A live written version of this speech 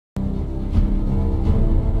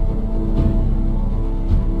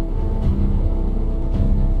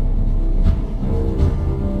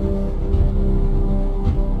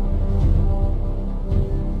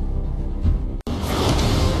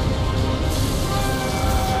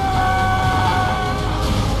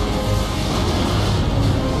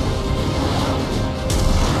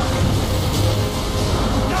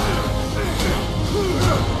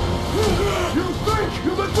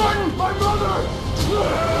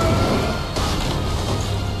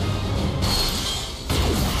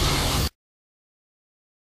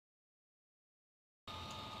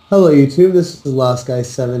Hello YouTube, this is Last Guy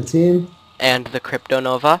 17, And the Crypto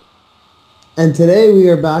Nova. and today we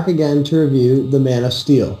are back again to review The Man of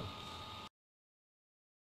Steel.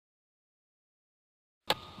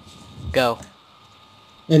 Go.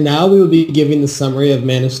 And now we will be giving the summary of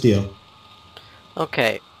Man of Steel.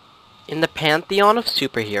 Okay. In the pantheon of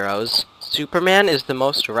superheroes, Superman is the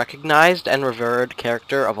most recognized and revered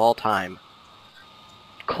character of all time.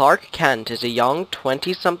 Clark Kent is a young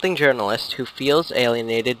 20-something journalist who feels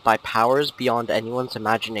alienated by powers beyond anyone's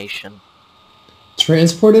imagination.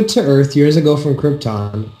 Transported to Earth years ago from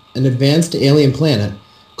Krypton, an advanced alien planet,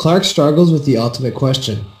 Clark struggles with the ultimate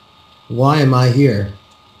question. Why am I here?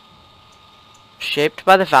 Shaped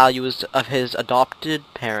by the values of his adopted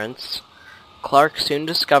parents, Clark soon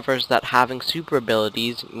discovers that having super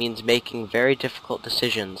abilities means making very difficult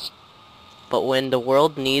decisions. But when the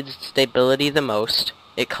world needs stability the most,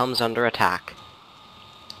 it comes under attack.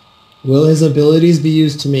 Will his abilities be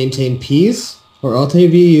used to maintain peace, or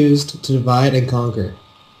ultimately be used to divide and conquer?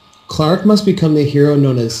 Clark must become the hero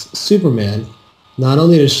known as Superman, not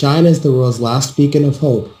only to shine as the world's last beacon of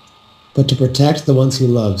hope, but to protect the ones he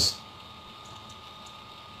loves.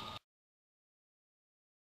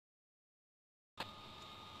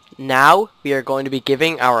 Now, we are going to be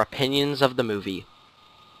giving our opinions of the movie.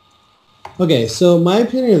 Okay, so my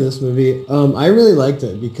opinion of this movie, I really liked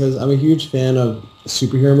it because I'm a huge fan of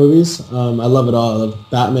superhero movies. I love it all. I love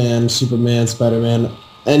Batman, Superman, Spider-Man,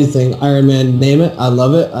 anything, Iron Man, name it. I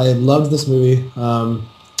love it. I loved this movie.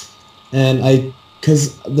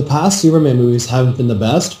 Because the past Superman movies haven't been the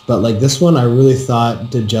best, but like this one I really thought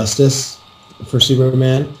did justice for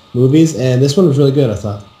Superman movies, and this one was really good, I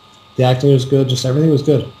thought. The acting was good, just everything was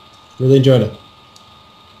good. Really enjoyed it.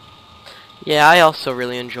 Yeah, I also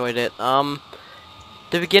really enjoyed it. The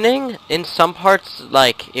beginning, in some parts,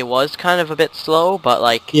 like, it was kind of a bit slow, but,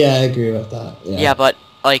 like... Yeah, I agree with that. Yeah, but,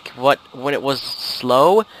 like, when it was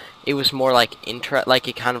slow, it was more, like, it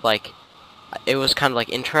was kind of, like,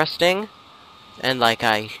 interesting, and, like,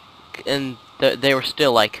 they were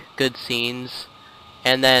still, like, good scenes,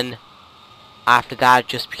 and then, after that, it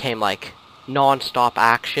just became, like, non-stop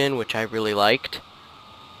action, which I really liked,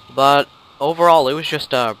 but... overall, it was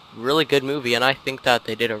just a really good movie, and I think that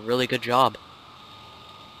they did a really good job.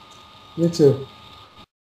 Me too.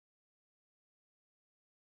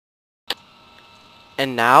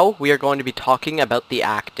 And now, we are going to be talking about the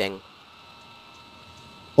acting.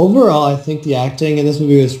 Overall, I think the acting in this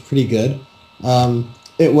movie was pretty good.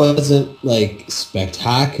 It wasn't like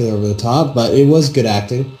spectacular over the top, but it was good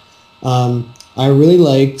acting. I really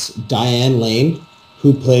liked Diane Lane,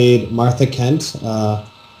 who played Martha Kent.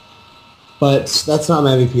 But that's not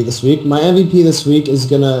my MVP this week. My MVP this week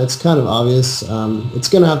is it's kind of obvious. It's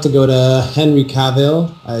gonna have to go to Henry Cavill.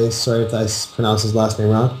 Sorry if I pronounced his last name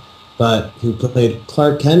wrong, but who played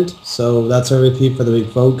Clark Kent. So that's our MVP for the week,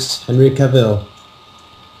 folks. Henry Cavill.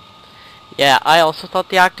 Yeah, I also thought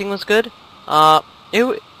the acting was good.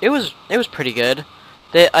 It was pretty good.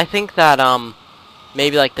 I think that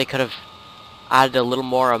maybe like they could have added a little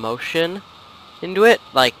more emotion into it.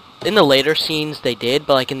 Like in the later scenes they did,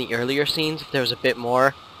 but like in the earlier scenes, if there was a bit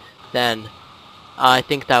more, then I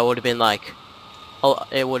think that would have been like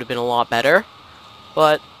it would have been a lot better.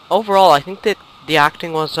 But overall, I think that the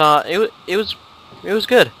acting was it was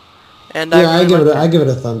good, and I Yeah, really liked I it. give it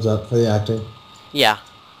a thumbs up for the acting. Yeah,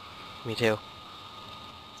 me too.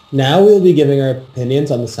 Now we'll be giving our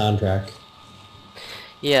opinions on the soundtrack.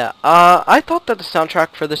 Yeah, I thought that the soundtrack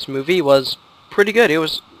for this movie was pretty good.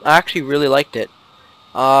 I actually really liked it.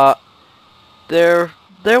 Uh, there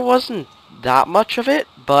wasn't that much of it,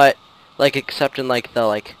 but, like, except in, like, the,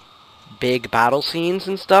 like, big battle scenes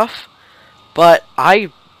and stuff. But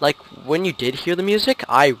like, when you did hear the music,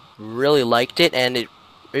 I really liked it, and it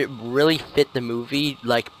really fit the movie,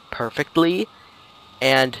 like, perfectly,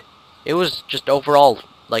 and it was just overall,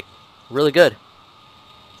 like, really good.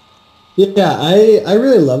 Yeah, I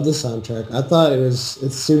really love the soundtrack. I thought it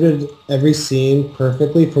suited every scene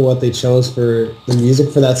perfectly for what they chose for the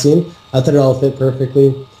music for that scene. I thought it all fit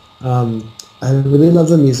perfectly. I really love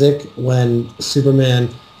the music when Superman,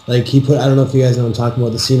 like I don't know if you guys know what I'm talking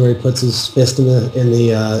about, the scene where he puts his fist in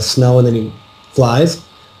the snow and then he flies.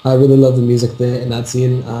 I really love the music there in that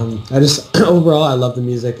scene. I just overall I love the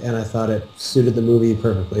music and I thought it suited the movie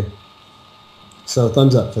perfectly. So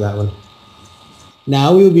thumbs up for that one.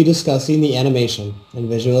 Now we will be discussing the animation and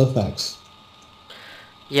visual effects.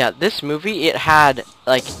 Yeah, this movie, it had,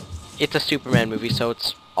 like, it's a Superman movie, so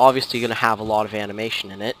it's obviously gonna have a lot of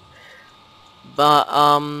animation in it. But,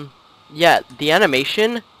 yeah, the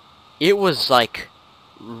animation, it was, like,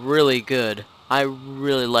 really good. I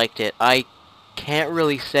really liked it. I can't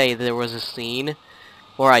really say there was a scene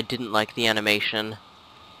where I didn't like the animation.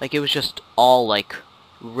 Like, it was just all, like,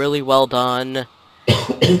 really well done.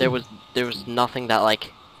 there was nothing that,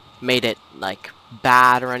 like, made it, like,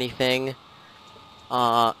 bad or anything.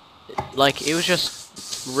 Like, it was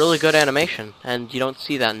just really good animation, and you don't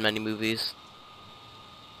see that in many movies.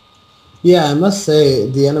 Yeah, I must say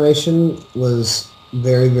the animation was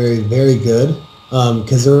very, very, very good.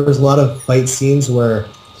 Because there was a lot of fight scenes where,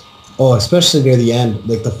 oh, especially near the end,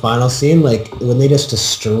 like the final scene, like when they just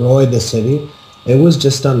destroyed the city, it was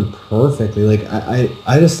just done perfectly. Like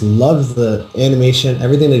I just loved the animation,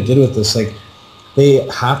 everything they did with this. Like they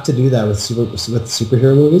have to do that with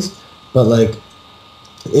superhero movies, but like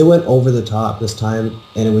it went over the top this time,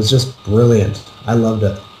 and it was just brilliant. I loved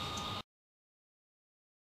it.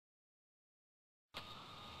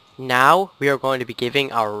 Now, we are going to be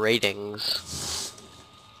giving our ratings.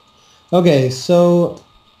 Okay, so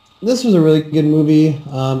this was a really good movie.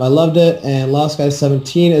 I loved it, and Lost Guy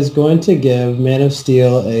 17 is going to give Man of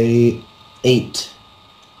Steel a 8.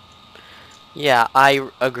 Yeah, I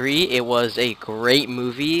agree. It was a great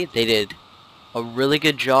movie. They did a really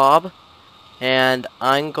good job. And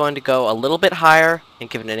I'm going to go a little bit higher and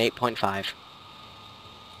give it an 8.5.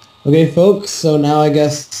 Okay, folks, so now I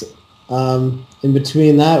guess in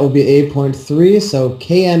between that will be 8.3. So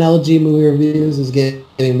KNLG Movie Reviews is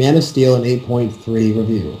giving Man of Steel an 8.3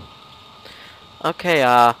 review. Okay,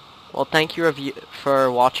 well, thank you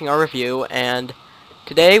for watching our review, and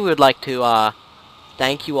today we would like to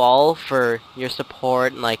thank you all for your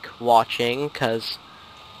support and, like, watching, because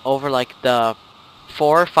over, like, the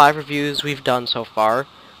 4 or 5 reviews we've done so far,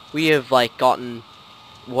 we have, like, gotten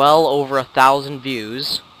well over 1,000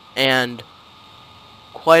 views, and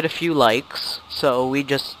quite a few likes, so we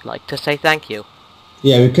just like to say thank you.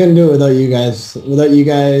 Yeah, we couldn't do it without you guys. Without you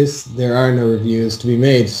guys, there are no reviews to be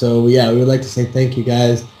made. So yeah, we would like to say thank you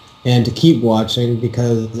guys and to keep watching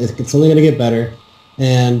because it's only going to get better.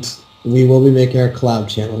 And we will be making our collab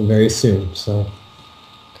channel very soon. So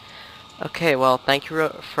Okay, well, thank you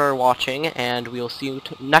for watching, and we'll see you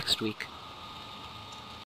next week.